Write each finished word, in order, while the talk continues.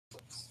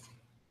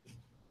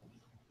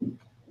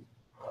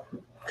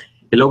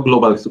Hello,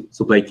 global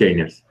supply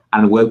chainers,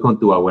 and welcome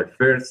to our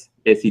first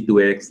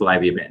SC2x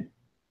live event.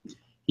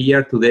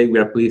 Here today, we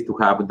are pleased to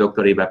have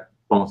Dr. Eva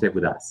Ponce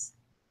with us.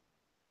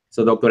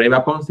 So Dr.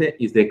 Eva Ponce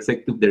is the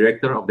Executive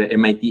Director of the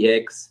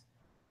MITx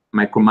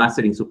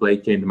MicroMaster in Supply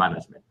Chain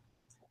Management.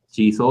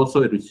 She is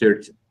also a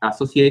Research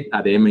Associate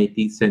at the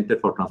MIT Center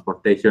for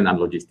Transportation and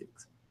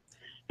Logistics.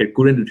 Her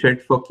current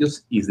research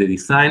focus is the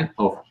design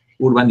of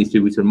urban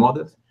distribution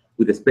models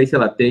with a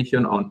special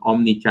attention on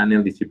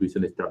omni-channel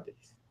distribution strategies.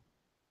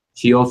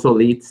 She also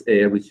leads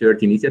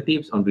research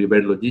initiatives on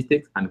reverse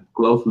logistics and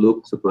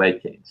closed-loop supply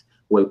chains.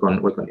 Welcome,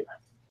 Eva.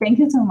 Thank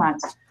you so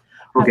much.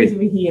 Okay. Happy to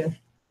be here.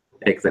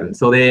 Excellent.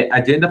 So the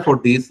agenda for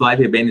this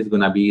live event is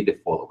going to be the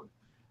following.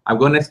 I'm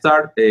going to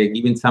start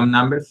giving some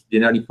numbers,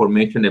 general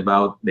information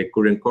about the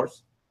current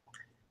course.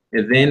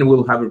 And then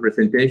we'll have a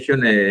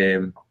presentation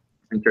in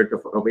charge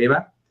of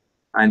Eva,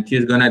 and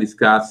she's going to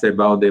discuss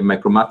about the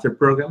MicroMaster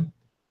program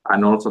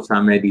and also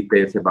some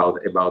details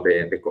about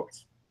the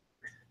course.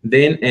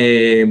 Then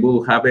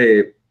we'll have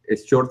a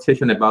short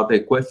session about the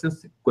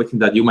questions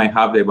that you might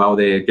have about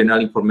the general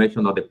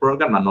information of the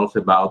program and also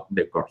about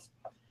the course.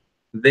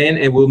 Then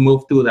we'll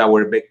move to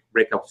our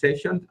breakout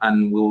session,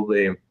 and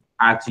we'll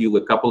ask you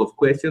a couple of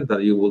questions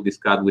that you will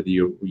discuss with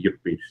your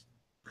peers.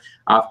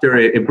 After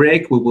a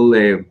break, we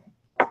will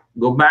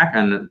go back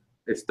and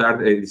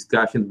start a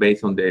discussion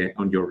based on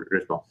your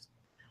response.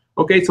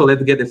 Okay, so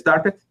let's get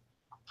started,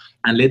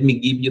 and let me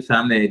give you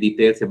some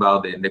details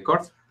about the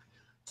course.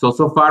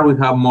 So far we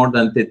have more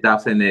than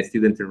 10,000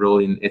 students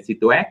enrolled in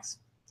SC2x.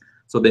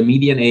 So the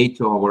median age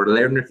of our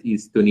learners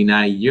is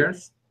 29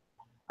 years,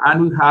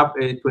 and we have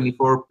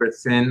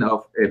 24%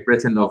 of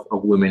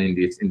women in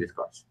this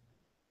course.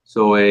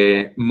 So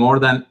more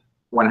than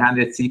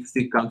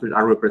 160 countries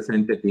are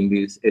represented in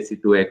this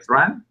SC2x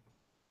run.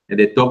 And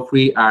the top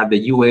three are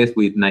the US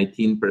with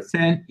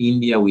 19%,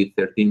 India with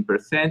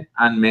 13%,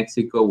 and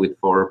Mexico with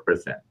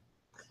 4%.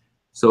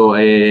 So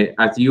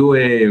as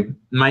you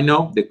might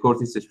know, the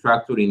course is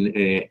structured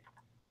in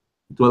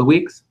 12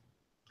 weeks.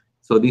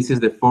 So this is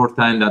the fourth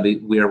time that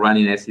we are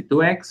running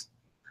SC2x.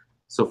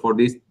 So for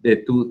this, the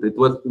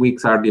 12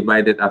 weeks are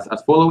divided as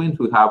following.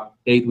 We have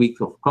 8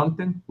 weeks of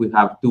content. We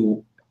have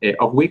 2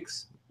 off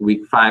weeks,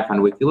 week 5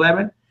 and week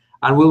 11.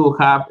 And we will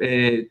have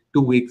 2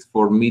 weeks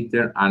for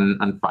midterm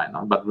and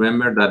final. But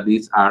remember that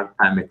these are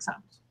time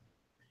exams.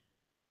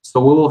 So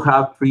we will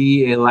have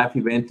 3 live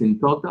events in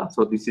total.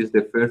 So this is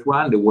the first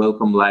one, the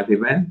welcome live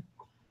event.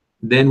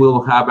 Then we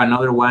will have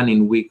another one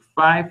in week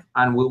 5,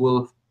 and we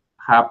will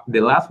have the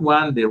last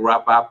one, the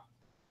wrap-up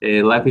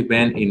live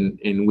event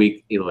in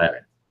week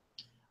 11.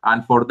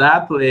 And for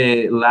that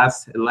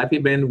last live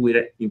event,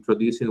 we're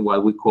introducing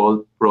what we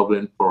call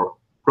problems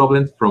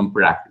from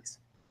practice.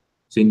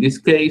 So in this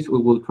case, we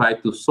will try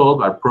to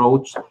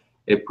approach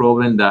a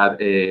problem that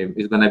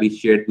is going to be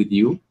shared with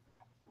you,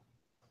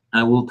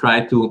 and we'll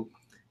try to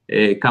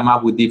come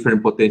up with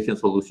different potential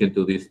solutions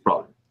to this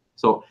problem.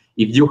 So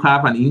if you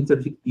have an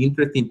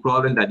interesting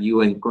problem that you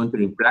encounter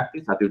in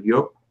practice at your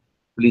job,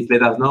 please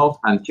let us know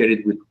and share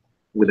it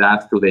with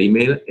us to the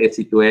email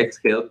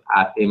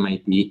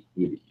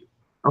sc2xhelp@mit.edu.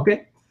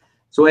 Okay?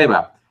 So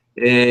Eva,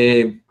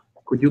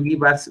 could you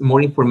give us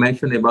more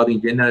information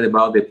in general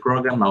about the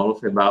program and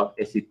also about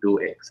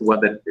SC2x, what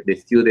the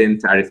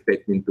students are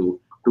expecting to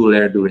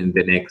learn during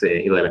the next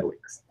 11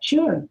 weeks?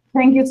 Sure.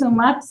 Thank you so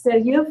much,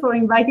 Sergio, for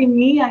inviting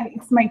me.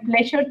 It's my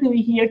pleasure to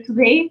be here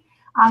today.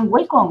 And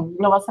welcome,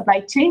 global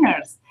supply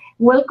chainers.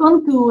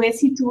 Welcome to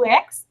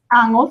SC2x,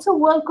 and also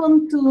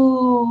welcome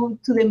to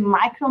the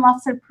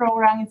MicroMaster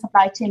program in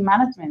supply chain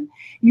management.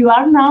 You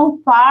are now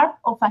part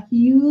of a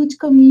huge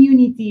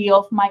community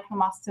of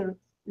MicroMaster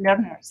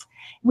learners.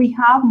 We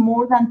have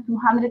more than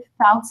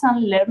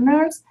 200,000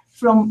 learners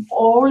from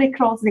all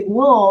across the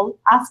world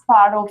as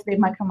part of the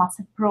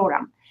MicroMaster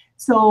program.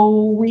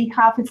 So we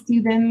have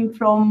students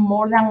from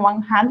more than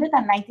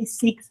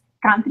 196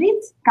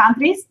 countries.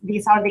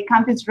 These are the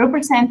countries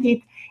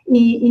represented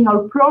in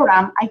our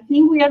program. I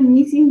think we are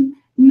missing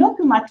not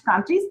too much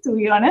countries, to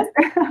be honest.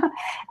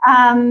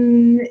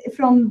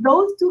 From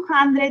those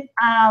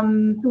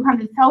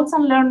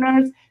 200,000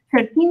 learners,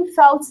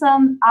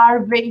 13,000 are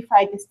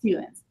verified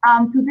students.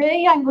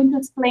 Today I'm going to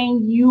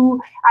explain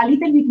you a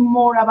little bit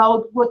more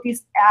about what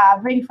is a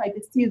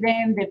verified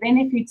student, the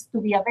benefits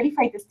to be a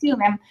verified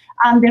student,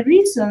 and the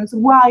reasons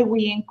why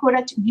we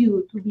encourage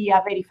you to be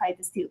a verified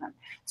student.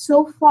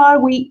 So far,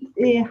 we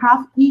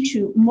have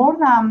issued more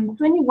than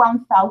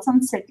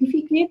 21,000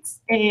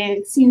 certificates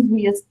since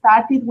we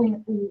started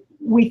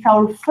with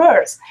our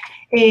first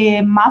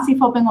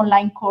massive open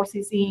online course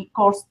in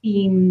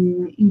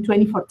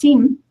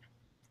 2014.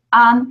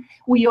 And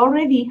we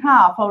already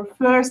have our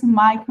first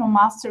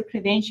MicroMaster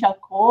credential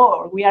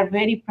core. We are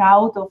very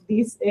proud of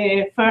this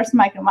first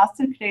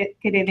MicroMaster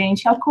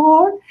credential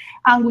core,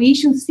 and we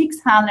issued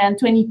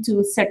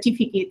 622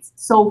 certificates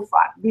so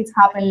far. This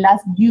happened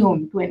last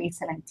June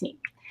 2017.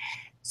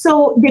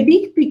 So the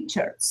big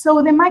picture.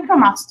 So the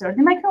MicroMaster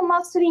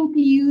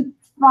includes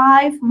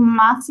 5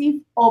 massive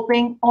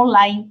open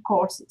online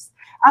courses.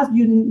 As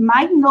you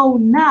might know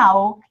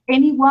now,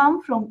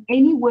 anyone from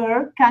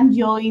anywhere can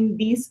join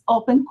these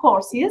open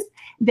courses.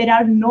 There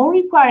are no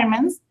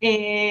requirements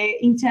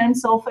in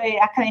terms of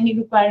academic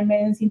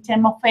requirements, in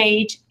terms of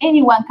age.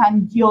 Anyone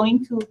can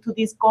join to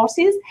these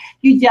courses.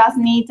 You just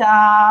need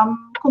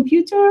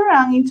computer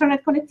and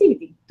internet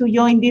connectivity to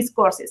join these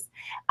courses.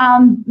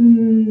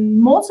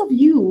 Most of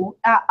you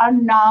are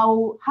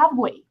now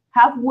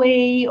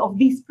halfway of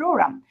this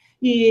program.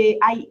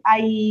 I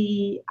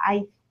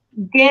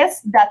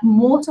guess that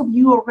most of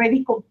you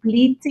already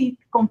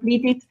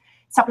completed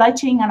supply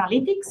chain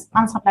analytics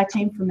and supply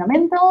chain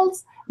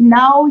fundamentals.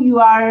 Now you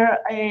are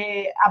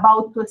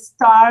about to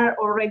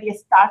already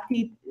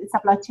started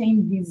supply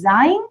chain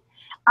design.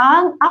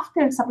 And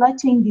after supply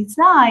chain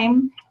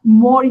design,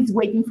 more is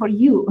waiting for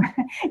you.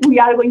 We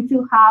are going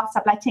to have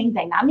supply chain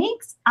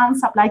dynamics and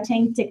supply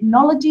chain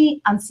technology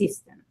and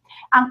system.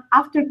 And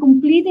after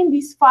completing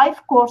these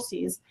 5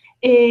 courses,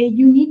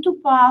 you need to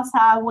pass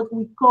what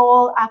we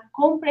call a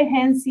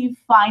comprehensive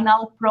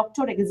final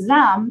proctor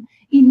exam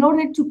in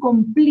order to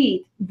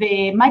complete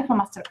the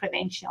MicroMaster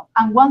credential.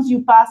 And once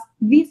you pass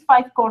these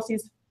 5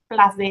 courses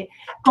plus the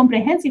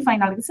comprehensive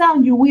final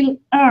exam, you will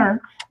earn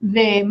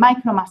the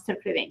MicroMaster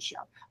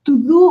credential. To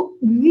do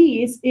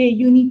this,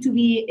 you need to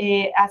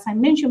be, as I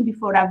mentioned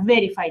before, a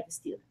verified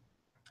student.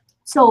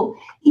 So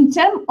in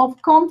terms of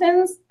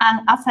contents, and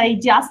as I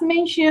just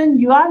mentioned,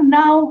 you are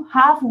now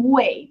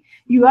halfway.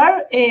 You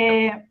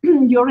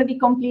already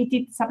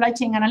completed supply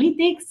chain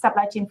analytics,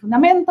 supply chain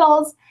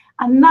fundamentals,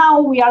 and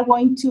now we are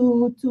going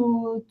to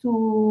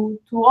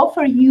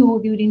offer you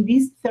during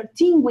these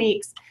 13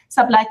 weeks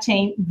supply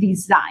chain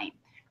design.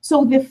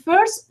 So the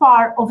first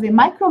part of the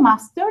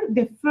MicroMaster,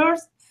 the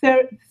first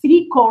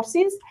 3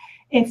 courses,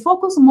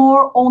 focus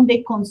more on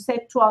the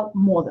conceptual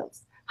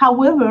models.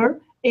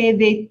 However,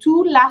 the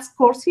 2 last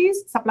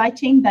courses, supply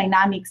chain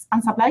dynamics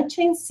and supply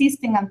chain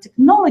system and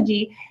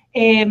technology,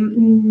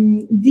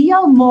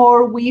 deal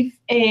more with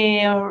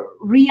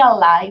real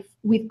life,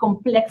 with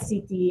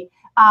complexity,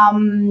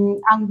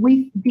 and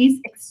with these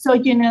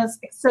exogenous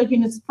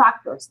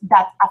factors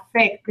that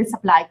affect the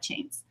supply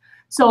chains.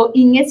 So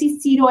in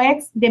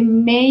SC2x, the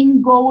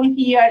main goal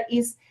here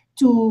is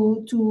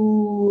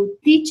to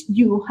teach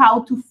you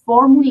how to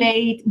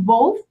formulate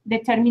both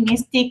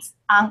deterministics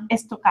and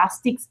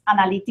stochastics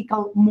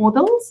analytical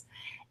models.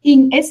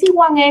 In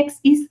SC1x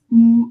is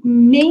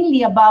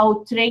mainly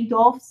about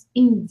trade-offs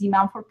in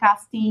demand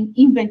forecasting,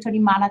 inventory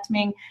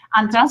management,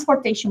 and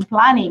transportation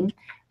planning.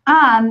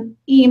 And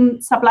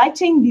in supply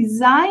chain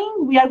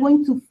design, we are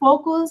going to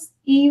focus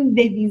in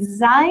the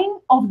design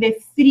of the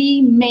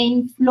 3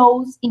 main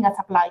flows in a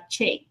supply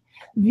chain.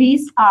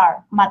 These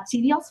are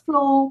materials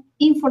flow,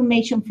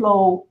 information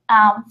flow,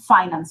 and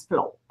finance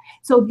flow.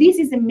 So this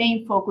is the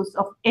main focus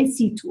of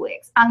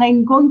SC2x. And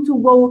I'm going to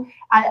go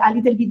a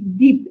little bit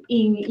deep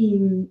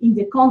in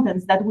the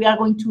contents that we are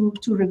going to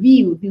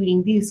review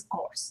during this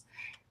course.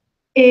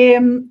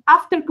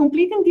 After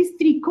completing these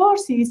 3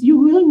 courses, you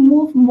will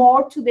move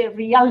more to the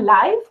real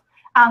life.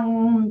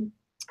 And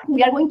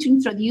we are going to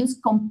introduce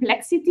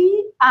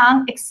complexity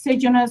and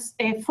exogenous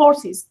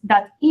forces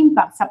that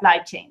impact supply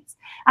chains.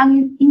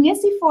 And in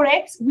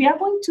SC4X, we are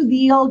going to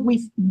deal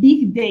with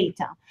big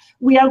data.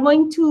 We are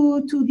going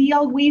to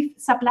deal with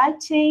supply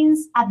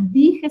chains at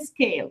big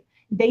scale,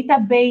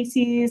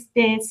 databases,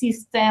 the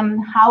system,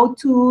 how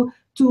to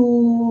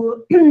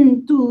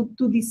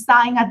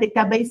design a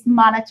database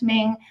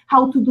management,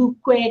 how to do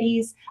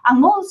queries,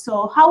 and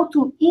also how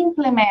to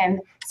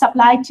implement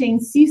supply chain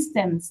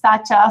systems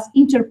such as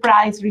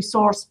enterprise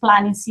resource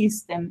planning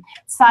system,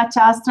 such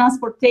as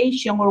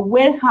transportation or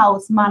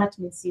warehouse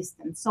management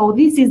system. So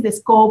this is the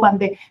scope and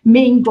the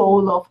main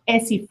goal of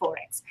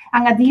SC4X.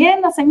 And at the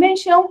end, as I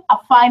mentioned, a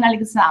final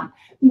exam.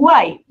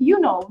 Why? You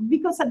know,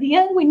 because at the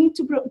end we need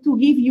to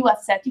give you a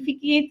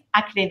certificate,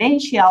 a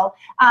credential,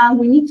 and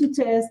we need to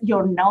test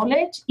your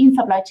knowledge in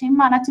supply chain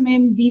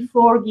management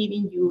before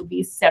giving you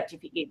this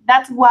certificate.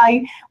 That's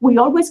why we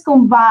always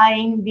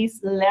combine this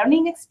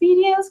learning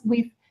experience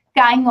with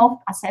kind of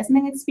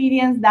assessment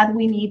experience that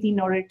we need in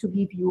order to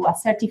give you a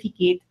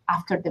certificate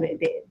after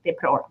the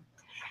program.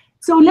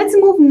 So let's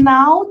move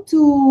now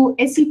to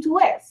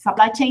SC2S,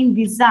 Supply Chain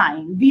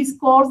Design, this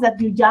course that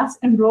you just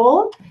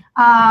enrolled.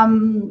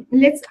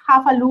 Let's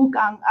have a look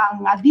and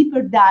a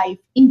deeper dive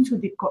into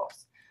the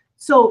course.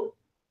 So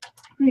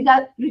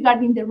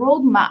regarding the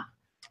roadmap,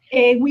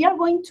 we are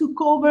going to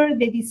cover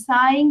the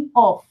design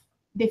of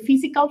the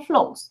physical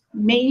flows,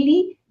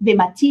 mainly the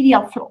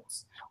material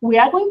flows. We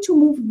are going to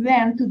move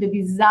them to the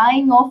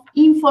design of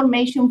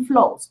information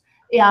flows,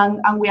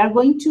 and we are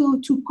going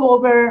to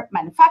cover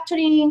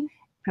manufacturing,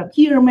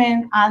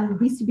 procurement, and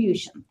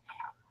distribution.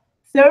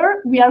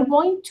 Third, we are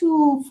going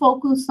to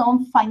focus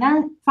on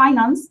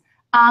finance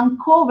and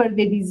cover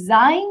the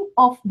design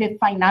of the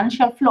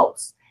financial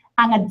flows.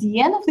 And at the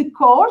end of the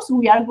course,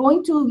 we are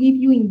going to give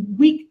you in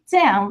week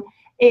 10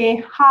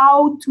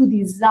 how to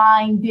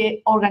design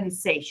the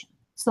organization.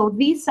 So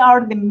these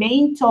are the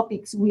main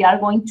topics we are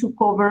going to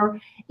cover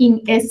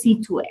in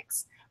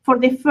SC2X. For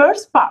the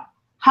first part,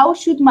 how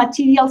should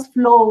materials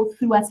flow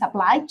through a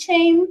supply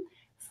chain?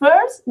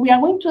 First, we are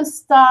going to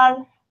start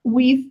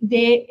with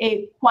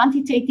the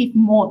quantitative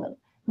model.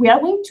 We are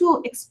going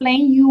to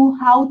explain you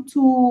how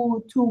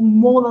to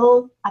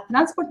model a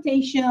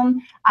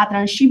transportation, a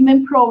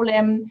transshipment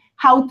problem,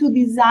 how to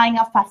design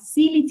a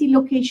facility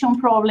location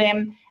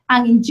problem,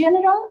 and in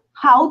general,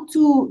 how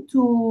to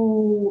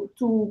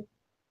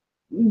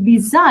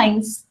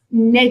design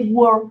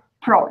network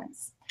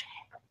problems.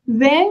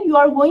 Then you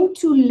are going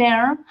to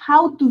learn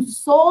how to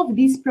solve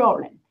this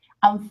problem.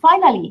 And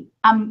finally,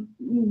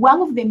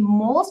 one of the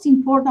most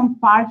important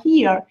part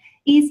here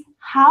is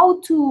how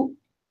to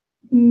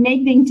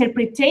make the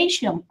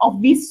interpretation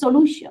of this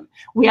solution.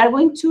 We are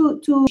going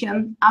to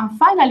and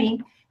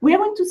finally, we are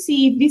going to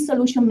see if this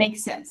solution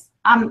makes sense.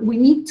 We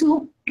need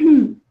to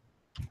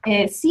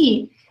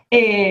see,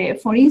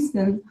 for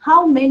instance,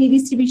 how many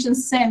distribution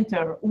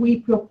centers we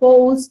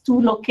propose to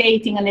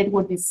locate in a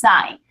network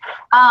design.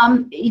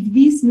 If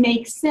this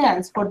makes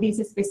sense for this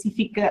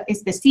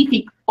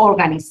specific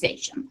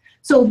organization.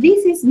 So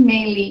this is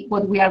mainly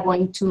what we are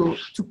going to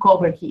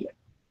cover here.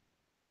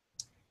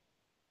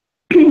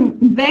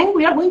 Then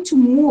we are going to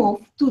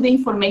move to the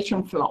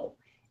information flow.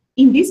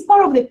 In this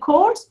part of the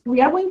course, we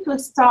are going to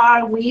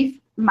start with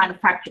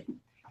manufacturing.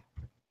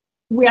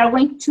 We are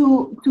going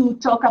to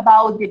talk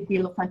about the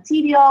bill of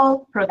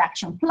material,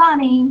 production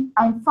planning,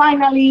 and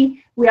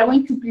finally, we are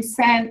going to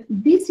present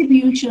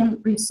distribution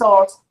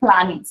resource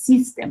planning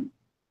system,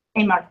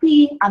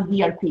 MRP and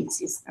DRP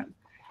system.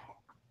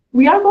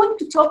 We are going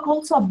to talk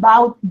also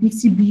about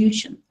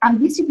distribution and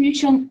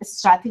distribution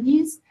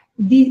strategies,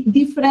 the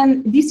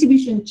different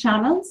distribution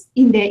channels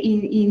in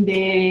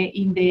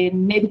the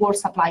network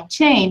supply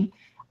chain.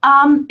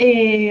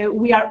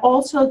 We are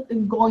also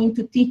going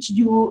to teach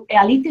you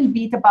a little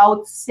bit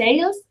about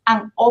sales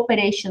and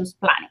operations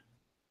planning.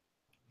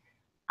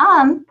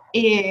 And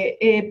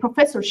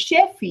Professor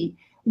Sheffy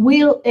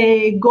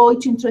is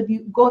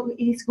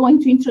going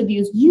to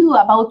introduce you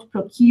about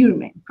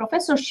procurement.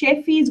 Professor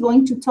Sheffy is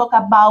going to talk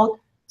about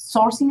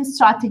sourcing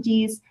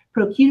strategies,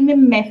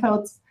 procurement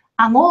methods,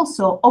 and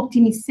also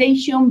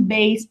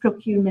optimization-based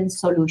procurement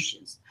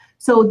solutions.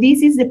 So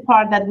this is the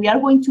part that we are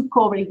going to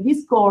cover in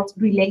this course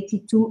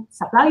related to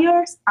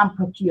suppliers and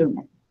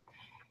procurement.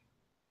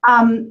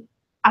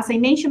 As I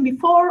mentioned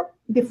before,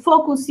 the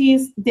focus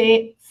is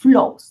the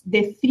flows,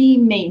 the three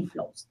main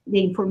flows,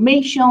 the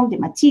information, the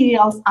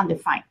materials, and the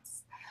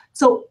finance.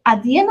 So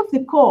at the end of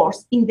the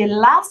course, in the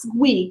last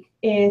week,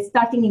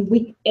 starting in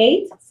week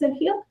 8,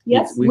 Sergio?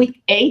 Yes,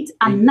 week 8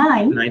 and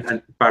 9. 9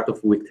 and part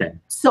of week 10.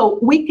 So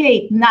week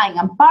 8, 9,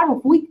 and part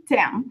of week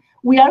 10,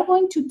 we are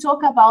going to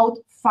talk about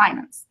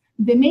finance.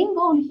 The main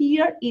goal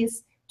here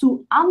is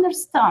to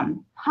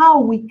understand how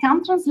we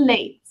can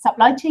translate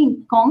supply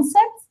chain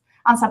concepts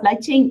and supply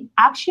chain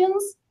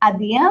actions at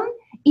the end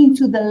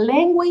into the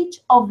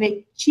language of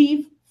the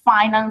chief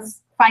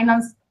finance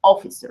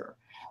officer.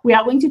 We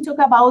are going to talk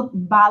about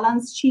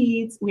balance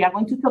sheets, we are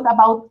going to talk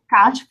about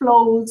cash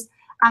flows,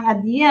 and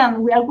at the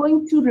end, we are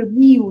going to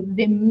review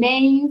the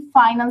main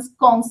finance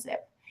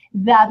concept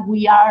that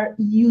we are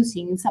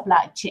using in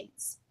supply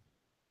chains.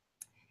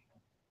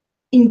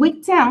 In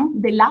week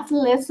 10, the last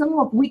lesson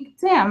of week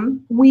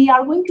 10, we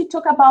are going to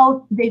talk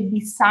about the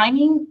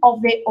designing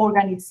of the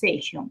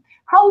organization.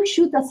 How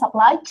should a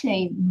supply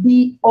chain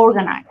be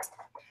organized?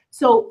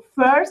 So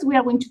first, we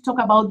are going to talk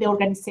about the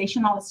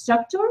organizational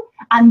structure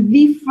and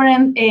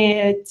different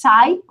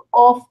type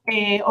of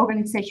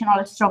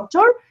organizational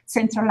structure,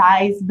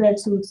 centralized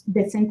versus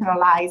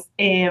decentralized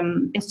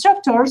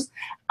structures.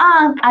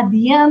 And at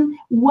the end,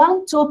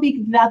 one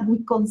topic that we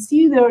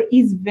consider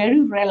is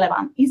very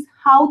relevant is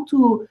how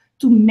to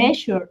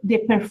measure the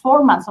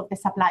performance of the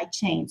supply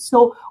chain.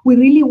 So we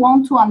really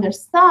want to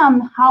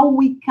understand how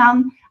we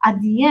can, at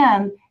the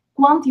end,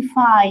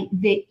 quantify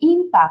the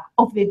impact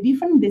of the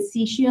different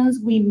decisions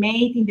we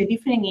made in the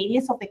different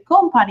areas of the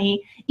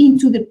company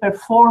into the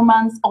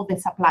performance of the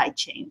supply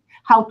chain.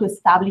 How to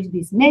establish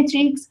these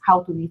metrics,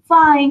 how to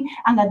define,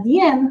 and at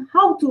the end,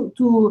 how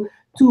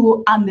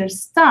to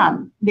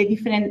understand the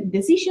different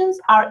decisions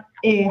are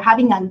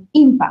having an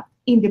impact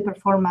in the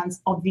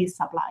performance of this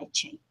supply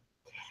chain.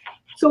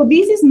 So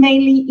this is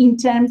mainly in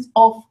terms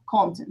of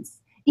contents.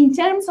 In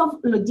terms of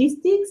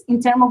logistics,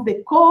 in terms of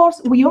the course,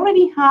 we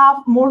already have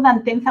more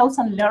than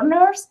 10,000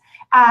 learners.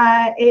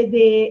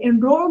 The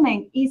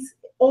enrollment is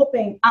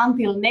open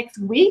until next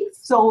week.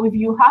 So if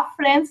you have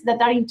friends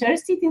that are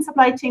interested in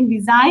supply chain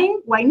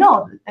design, why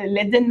not?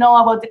 Let them know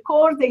about the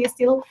course. They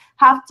still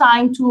have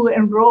time to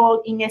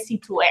enroll in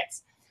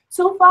SC2x.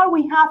 So far,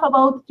 we have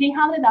about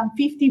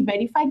 350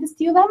 verified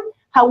students.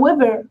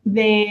 However,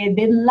 the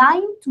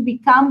deadline to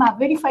become a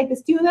verified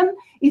student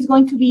is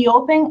going to be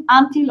open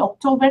until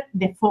October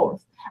the 4th.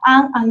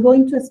 And I'm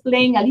going to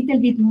explain a little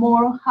bit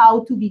more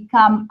how to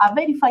become a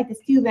verified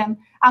student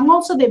and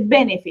also the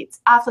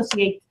benefits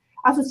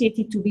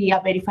associated to be a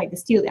verified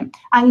student.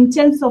 And in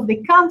terms of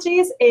the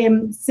countries,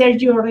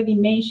 Sergio already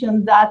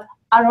mentioned that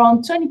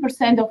around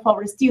 20% of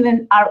our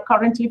students are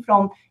currently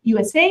from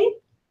USA,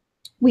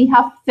 We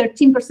have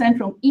 13%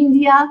 from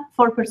India,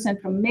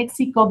 4% from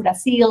Mexico,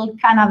 Brazil,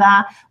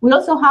 Canada. We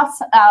also have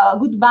a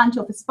good bunch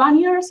of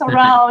Spaniards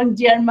around,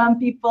 German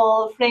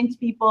people, French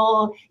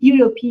people,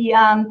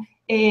 European,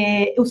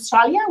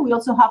 Australia. We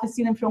also have a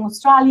student from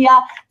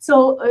Australia.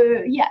 So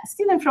yeah,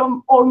 students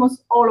from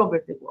almost all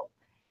over the world.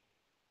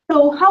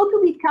 So how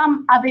to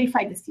become a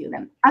verified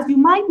student? As you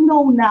might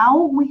know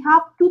now, we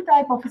have two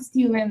types of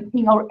students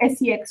in our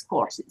SCX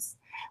courses.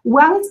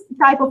 One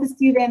type of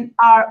student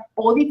are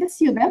audit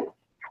students.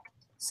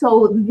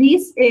 So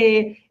these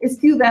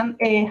students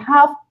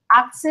have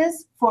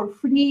access for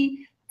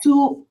free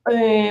to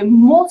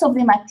most of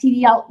the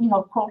material in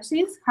our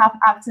courses, have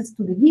access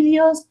to the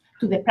videos,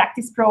 to the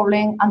practice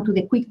problem, and to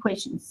the quick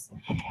questions.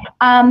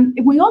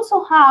 We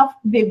also have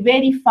the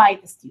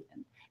verified student.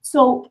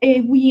 So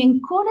we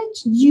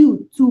encourage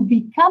you to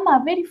become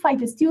a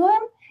verified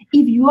student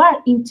if you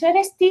are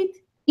interested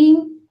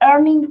in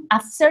earning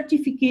a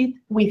certificate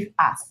with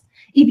us.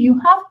 If you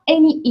have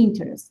any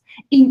interest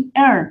in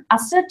earn a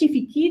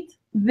certificate,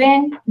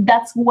 then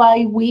that's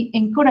why we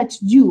encourage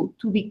you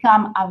to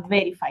become a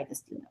verified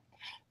student.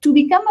 To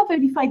become a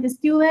verified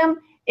student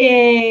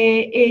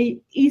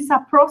is a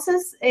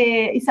process,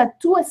 it's a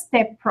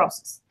two-step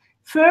process.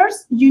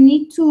 First, you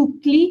need to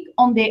click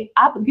on the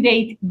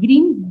upgrade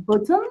green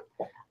button.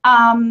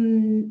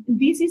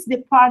 This is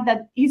the part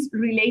that is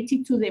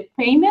related to the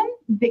payment.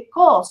 The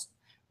cost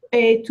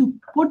to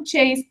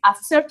purchase a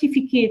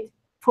certificate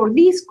for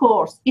this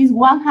course is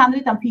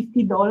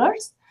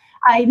 $150.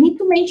 I need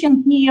to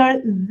mention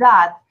here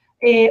that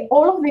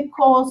all of the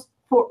cost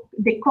for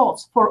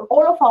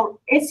all of our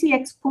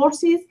SCX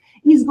courses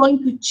is going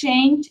to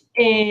change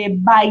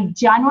by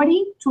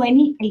January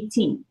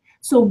 2018.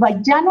 So by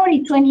January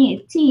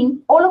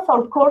 2018, all of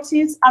our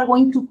courses are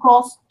going to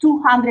cost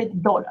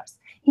 $200,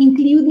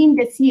 including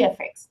the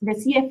CFX. The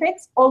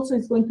CFX also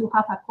is going to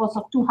have a cost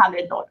of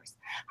 $200.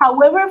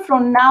 However,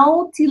 from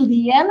now till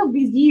the end of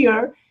this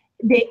year,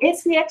 the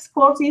SCX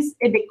courses,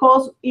 the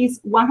cost is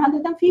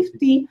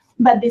 $150,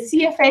 but the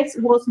CFX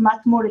was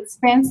much more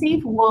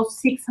expensive, was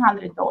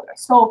 $600.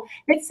 So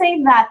let's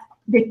say that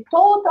the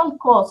total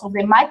cost of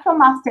the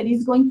MicroMaster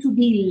is going to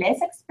be less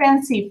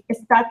expensive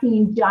starting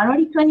in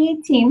January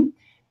 2018.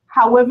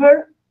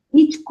 However,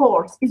 each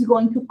course is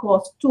going to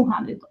cost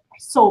 $200.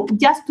 So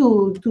just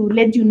to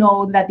let you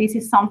know that this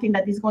is something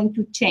that is going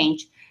to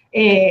change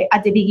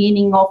at the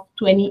beginning of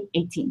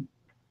 2018.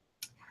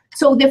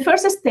 So the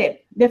first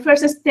step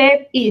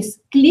is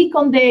click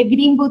on the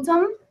green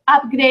button,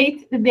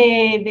 upgrade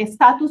the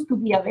status to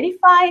be a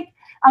verified,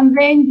 and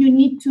then you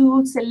need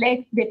to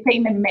select the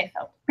payment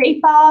method,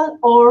 PayPal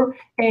or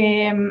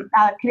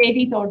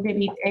credit or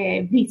debit,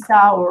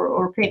 Visa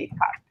or credit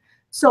card.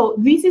 So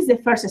this is the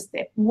first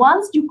step.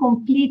 Once you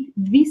complete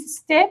this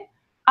step,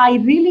 I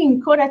really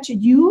encourage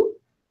you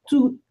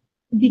to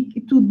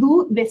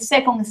do the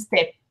second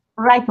step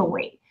right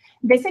away.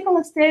 The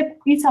second step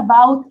is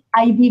about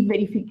ID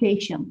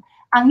verification,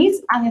 and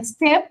it's a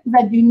step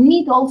that you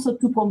need also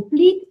to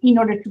complete in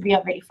order to be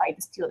a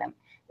verified student.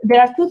 There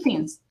are two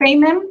things,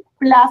 payment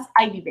plus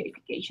ID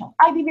verification.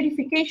 ID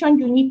verification,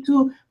 you need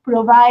to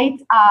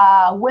provide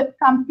a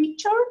webcam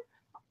picture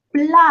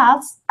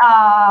plus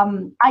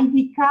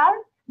ID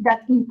card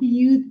that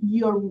include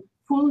your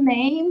full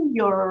name,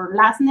 your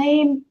last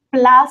name,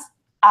 plus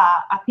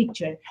a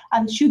picture,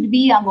 and should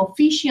be an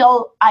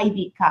official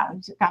ID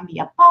card. It can be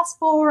a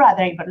passport, a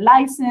driver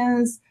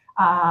license,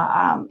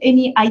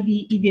 any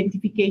ID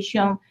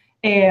identification,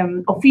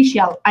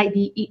 official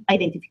ID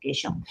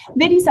identification.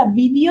 There is a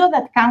video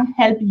that can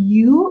help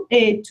you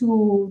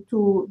to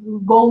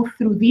go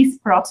through this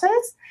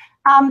process.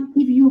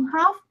 If you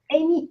have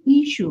any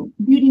issue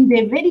during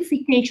the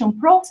verification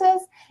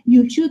process,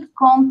 you should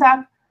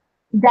contact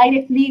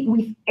directly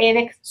with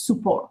edX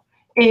support.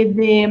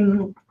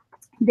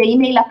 The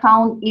email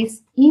account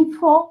is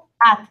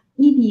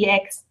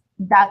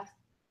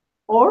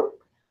info@edx.org,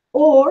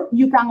 or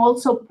you can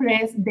also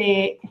press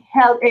the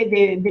help,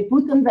 the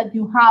button that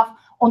you have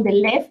on the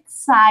left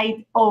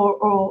side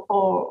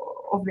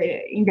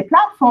in the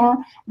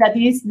platform, that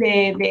is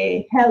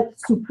the help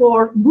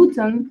support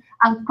button,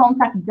 and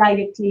contact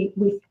directly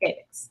with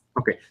edX.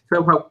 Okay,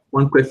 so I have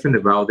one question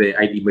about the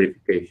ID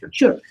verification.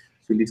 Sure.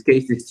 So in this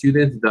case, the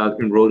students that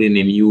enroll in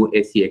a new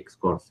SCX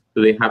course,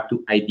 do they have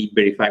to ID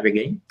verify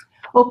again?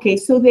 Okay,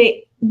 so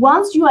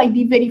once you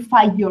ID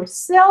verify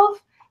yourself,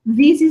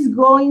 this is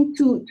going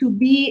to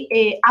be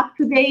up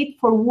to date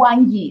for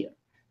 1 year.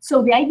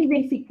 So the ID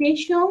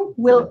verification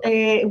will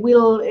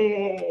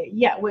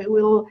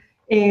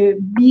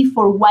be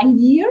for 1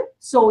 year.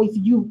 So if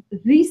you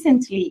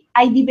recently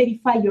ID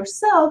verify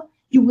yourself,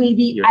 you will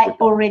be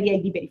already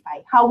ID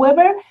verified.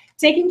 However,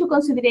 take into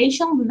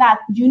consideration that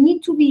you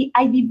need to be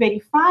ID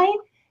verified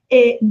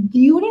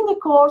during the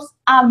course,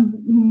 and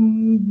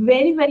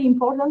very, very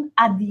important,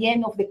 at the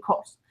end of the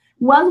course.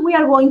 Once we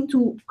are going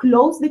to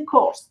close the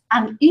course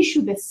and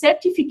issue the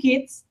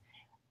certificates,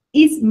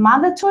 it's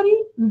mandatory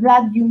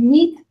that you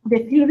meet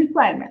the 3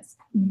 requirements: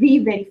 be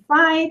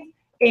verified,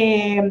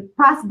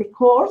 pass the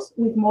course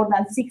with more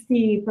than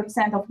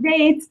 60% of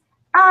grades,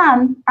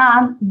 and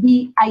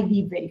be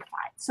ID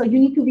verified. So you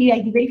need to be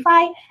ID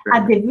verified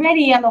at the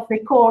very end of the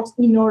course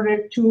in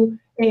order to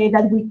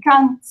that we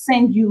can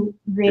send you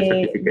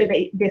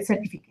the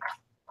certificate.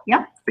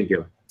 Yeah? Thank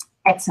you.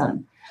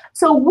 Excellent.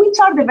 So which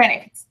are the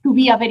benefits to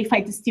be a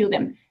verified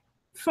student?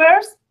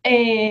 First,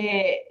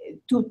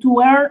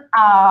 to earn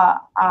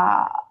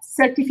a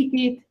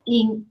certificate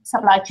in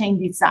supply chain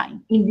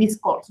design in this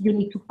course. You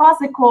need to pass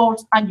the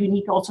course and you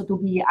need also to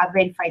be a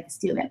verified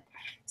student.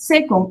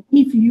 Second,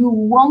 if you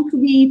want to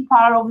be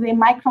part of the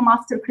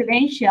MicroMaster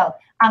credential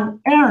and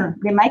earn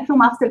the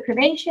MicroMaster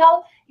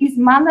credential, it's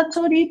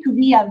mandatory to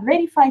be a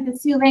verified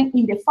student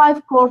in the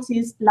 5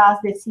 courses plus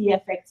the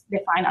CFX, the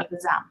final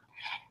exam.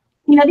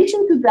 In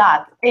addition to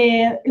that,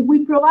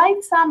 we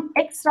provide some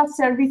extra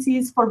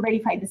services for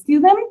verified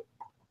students.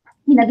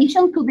 In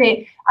addition to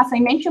the, as I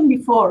mentioned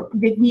before,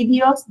 the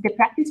videos, the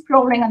practice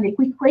problem, and the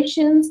quick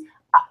questions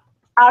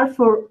are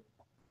for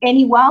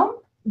anyone.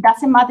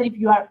 Doesn't matter if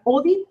you are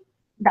audit,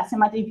 doesn't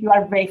matter if you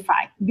are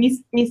verified.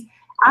 This is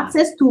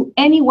access to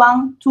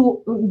anyone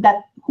who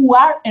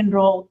are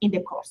enrolled in the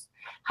course.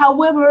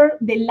 However,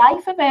 the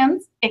live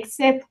events,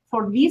 except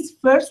for this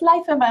first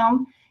live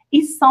event,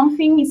 is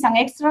an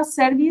extra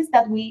service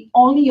that we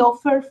only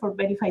offer for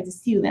verified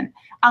students.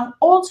 And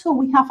also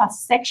we have a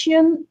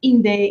section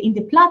in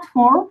the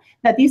platform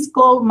that is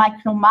called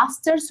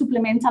MicroMasters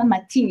Supplemental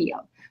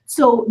Material.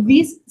 So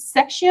this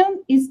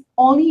section is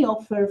only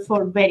offered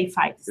for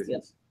verified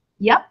students.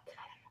 Yeah.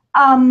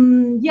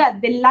 Yeah,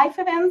 the live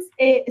events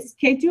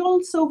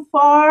schedule so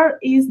far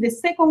is the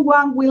second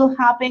one will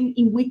happen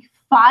in week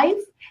 5.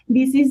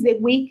 This is the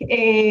week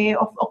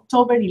of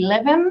October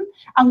 11,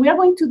 and we are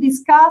going to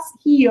discuss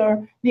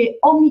here the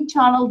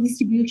omni-channel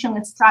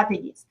distribution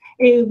strategies.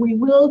 We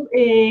will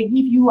give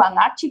you an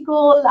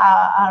article,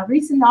 a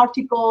recent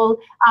article.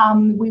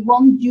 We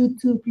want you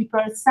to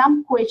prepare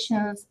some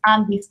questions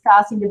and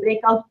discuss in the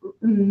breakout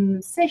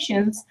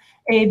sessions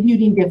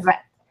during the event.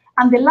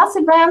 And the last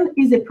event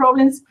is the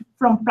problems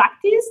from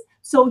practice.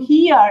 So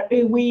here,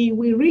 we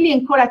really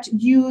encourage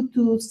you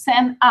to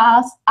send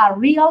us a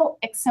real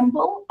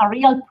example, a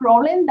real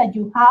problem that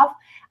you have,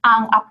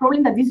 and a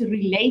problem that is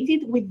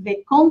related with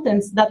the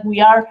contents that we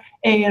are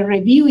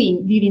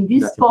reviewing during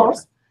this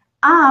course.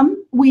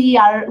 We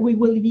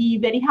will be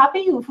very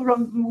happy.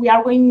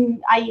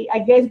 I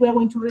guess we are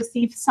going to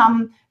receive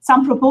some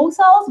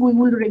proposals. We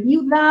will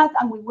review that,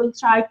 and we will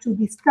try to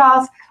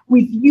discuss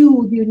with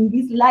you during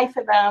this live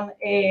event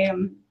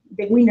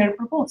the winner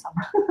proposal,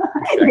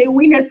 the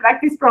winner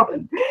practice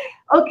problem.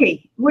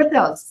 Okay, what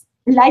else?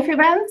 Live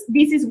events.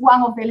 This is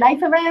one of the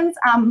live events.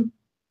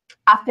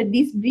 After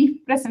this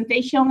brief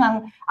presentation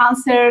and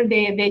answer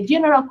the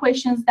general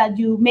questions that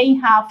you may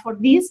have for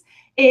this,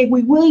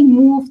 we will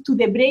move to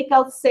the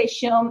breakout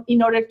session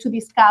in order to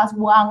discuss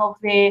one of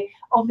the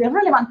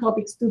relevant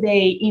topics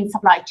today in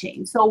supply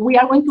chain. So we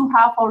are going to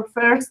have our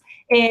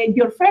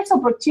your first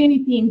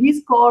opportunity in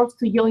this course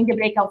to join the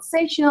breakout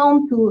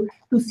session,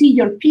 to see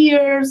your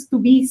peers, to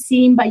be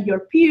seen by your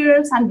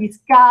peers, and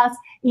discuss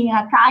in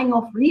a kind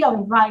of real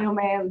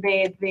environment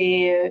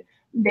the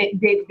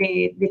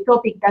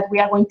topic that we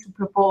are going to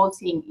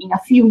propose in a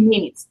few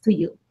minutes to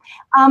you.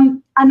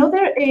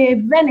 Another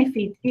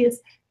benefit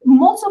is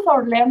most of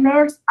our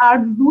learners are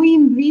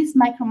doing this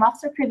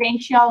MicroMaster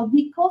credential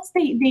because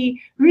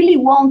they really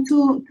want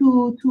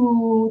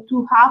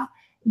to have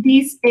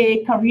this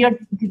career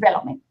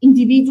development,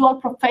 individual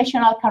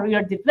professional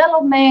career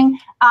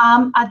development,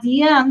 at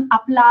the end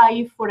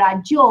apply for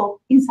a job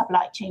in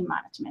supply chain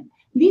management.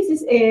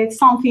 This is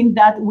something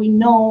that we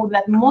know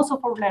that most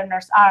of our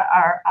learners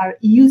are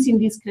using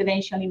this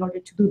credential in order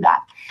to do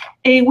that.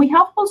 We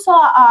have also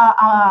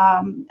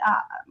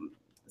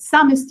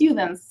some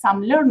students,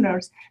 some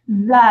learners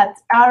that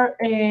are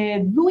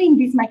doing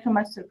this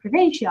MicroMaster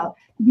credential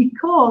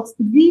because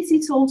this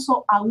is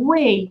also a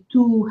way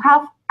to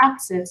have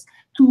access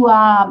to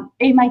a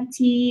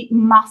MIT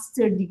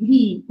master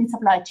degree in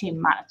supply chain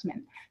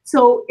management.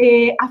 So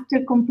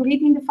after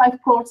completing the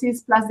 5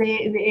 courses plus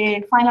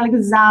the final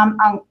exam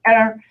and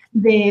earn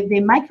the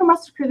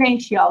MicroMaster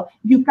credential,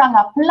 you can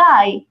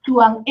apply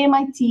to an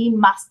MIT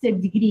master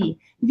degree.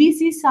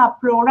 This is a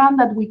program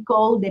that we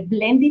call the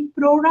blended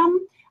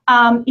program.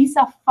 It's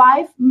a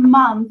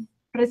 5-month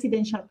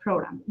residential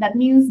program. That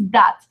means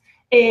that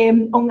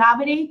on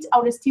average,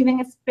 our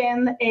students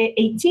spend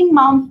 18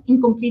 months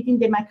in completing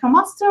the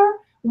MicroMaster.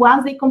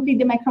 Once they complete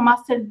the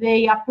MicroMaster,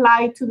 they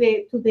apply to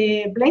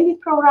the blended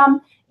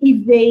program.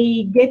 If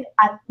they get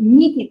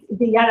admitted,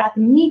 they are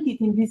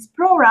admitted in this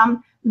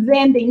program,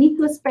 then they need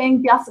to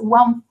spend just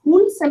 1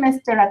 full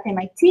semester at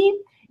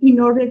MIT in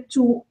order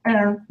to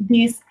earn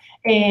this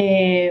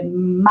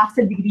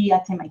master degree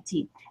at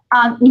MIT.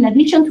 And in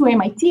addition to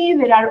MIT,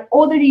 there are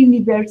other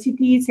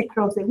universities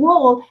across the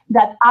world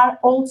that are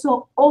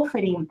also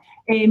offering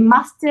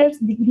master's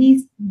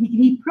degree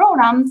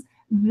programs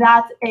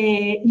that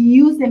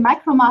use the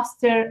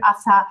MicroMaster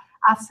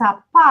as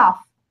a path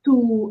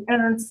to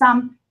earn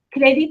some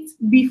credits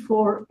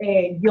before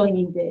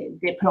joining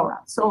the program.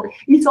 So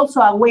it's also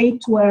a way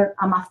to earn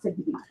a master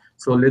degree.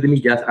 So let me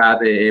just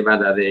add, Eva,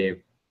 that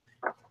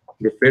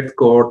the first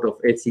cohort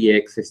of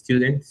SCX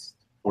students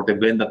for the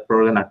blended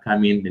program are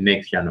coming the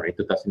next January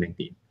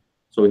 2019.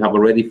 So we have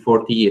already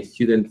 40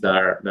 students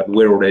that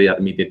were already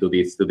admitted to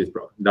this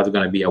program. That's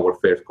going to be our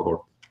first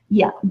cohort.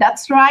 Yeah,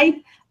 that's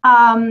right.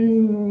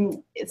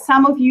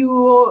 Some of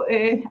you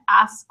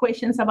asked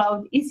questions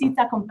about, is it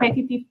a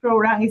competitive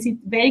program? Is it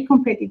very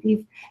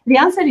competitive? The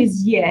answer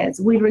is yes.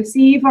 We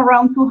receive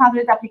around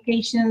 200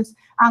 applications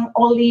and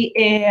only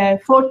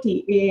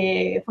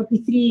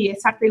 43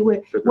 exactly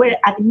were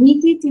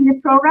admitted in the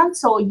program.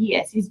 So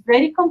yes, it's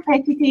very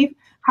competitive.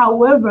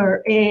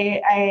 However,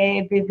 the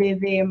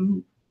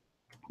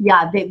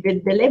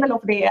level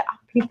of the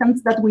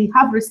applicants that we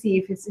have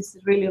received is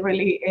really,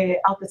 really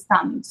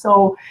outstanding.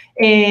 So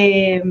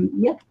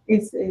yeah,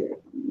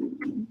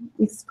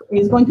 it's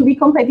going to be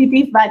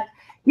competitive, but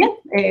yeah,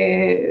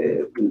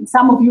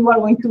 some of you are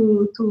going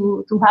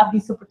to have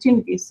this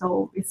opportunity.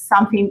 So it's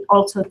something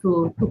also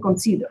to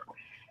consider.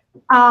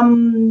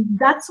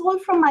 That's all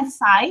from my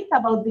side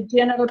about the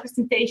general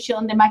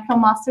presentation, the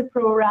MicroMaster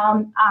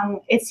program, and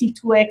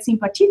SC2x in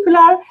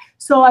particular.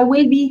 So I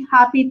will be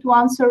happy to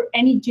answer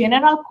any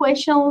general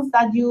questions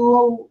that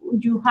you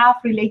have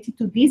related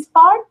to this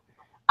part.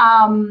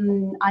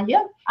 And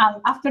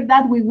after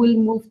that, we will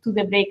move to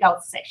the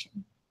breakout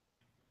session.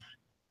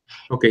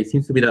 Okay,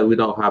 seems to be that we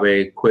don't have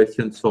a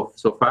question so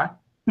far.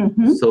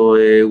 Mm-hmm. So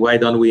why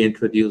don't we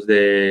introduce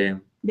the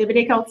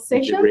breakout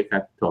session? The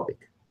breakout topic.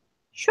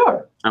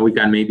 Sure. And we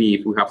can maybe,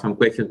 if we have some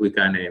questions, we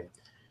can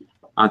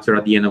answer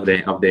at the end of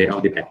the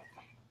event.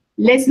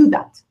 Let's do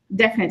that,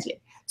 definitely.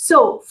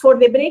 So for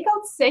the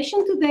breakout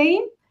session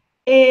today,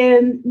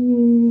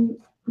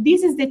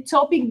 this is the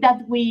topic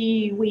that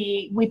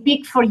we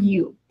picked for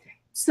you.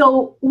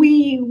 So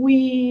I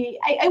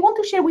want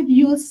to share with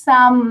you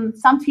some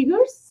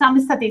figures, some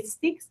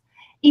statistics.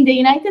 In the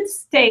United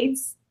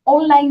States,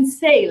 online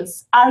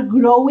sales are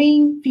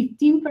growing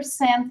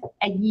 15%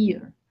 a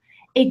year,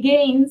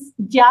 against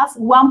just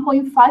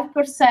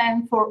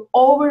 1.5% for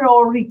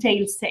overall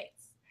retail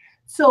sales.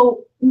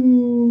 So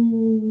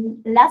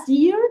last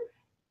year,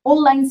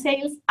 online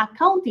sales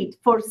accounted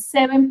for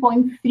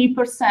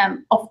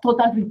 7.3% of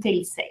total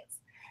retail sales.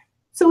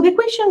 So the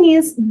question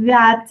is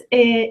that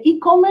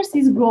e-commerce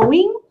is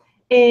growing.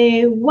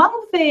 One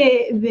of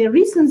the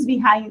reasons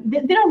behind,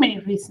 there are many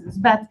reasons,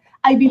 but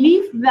I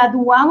believe that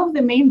one of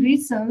the main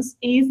reasons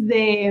is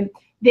the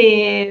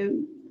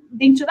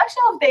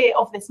introduction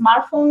of the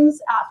smartphones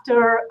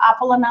after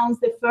Apple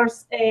announced the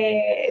first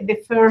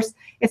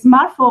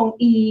smartphone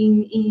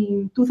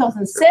in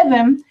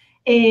 2007.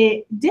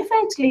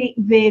 Definitely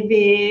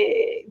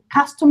the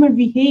customer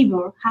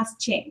behavior has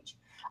changed.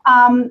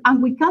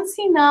 And we can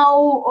see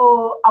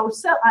now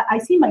ourselves, I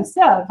see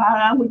myself,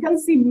 we can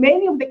see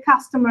many of the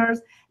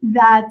customers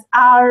that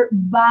are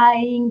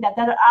buying, that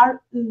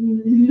are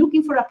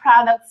looking for a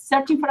product,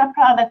 searching for a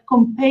product,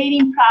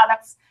 comparing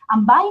products,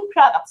 and buying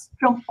products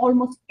from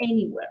almost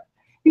anywhere.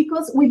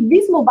 Because with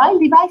these mobile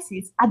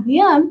devices, at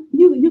the end,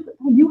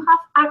 you have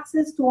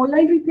access to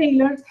online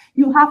retailers,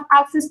 you have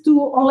access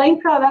to online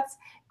products,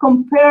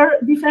 compare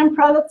different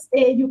products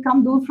you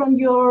can do from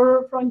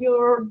your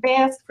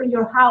desk, from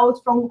your house,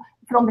 from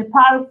the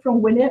park,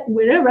 from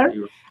wherever.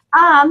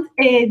 And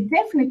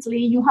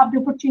definitely you have the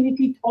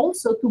opportunity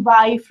also to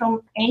buy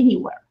from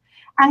anywhere.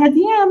 And at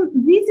the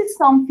end, this is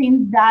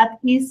something that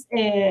is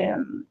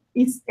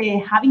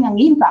having an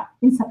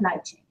impact in supply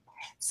chain.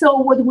 So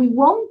what we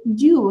want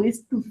you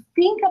is to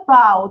think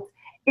about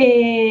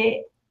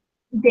the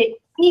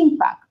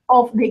impact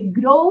of the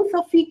growth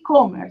of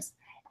e-commerce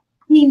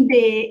in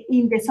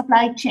the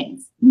supply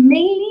chains,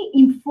 mainly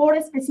in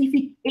 4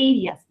 specific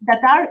areas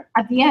that are,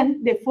 at the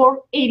end, the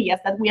 4 areas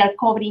that we are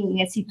covering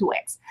in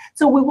SC2x.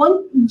 So we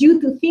want you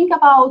to think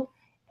about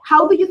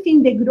how do you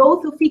think the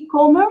growth of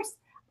e-commerce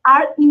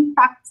are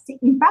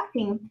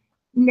impacting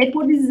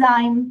network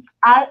design,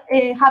 are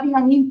having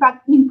an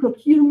impact in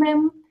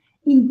procurement,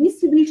 in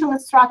distribution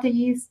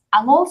strategies,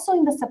 and also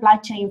in the supply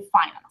chain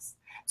finance.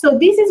 So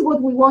this is what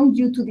we want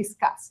you to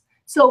discuss.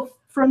 So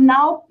from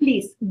now,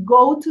 please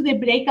go to the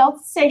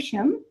breakout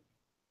session,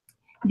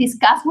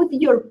 discuss with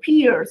your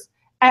peers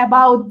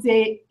about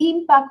the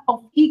impact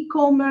of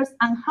e-commerce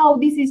and how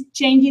this is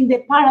changing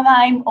the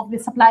paradigm of the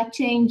supply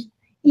chain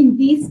in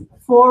these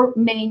 4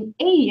 main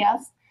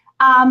areas.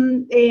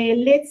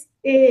 Let's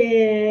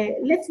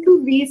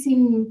do this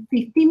in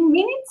 15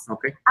 minutes.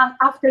 Okay. And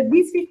after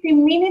these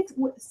 15 minutes,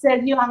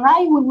 Sergio and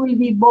I, we will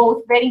be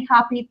both very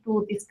happy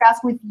to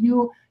discuss with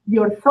you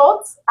your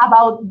thoughts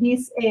about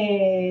this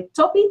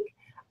topic.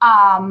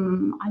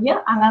 And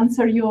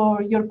answer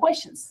your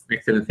questions.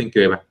 Excellent, thank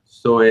you, Eva.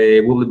 So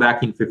we'll be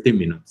back in 15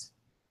 minutes.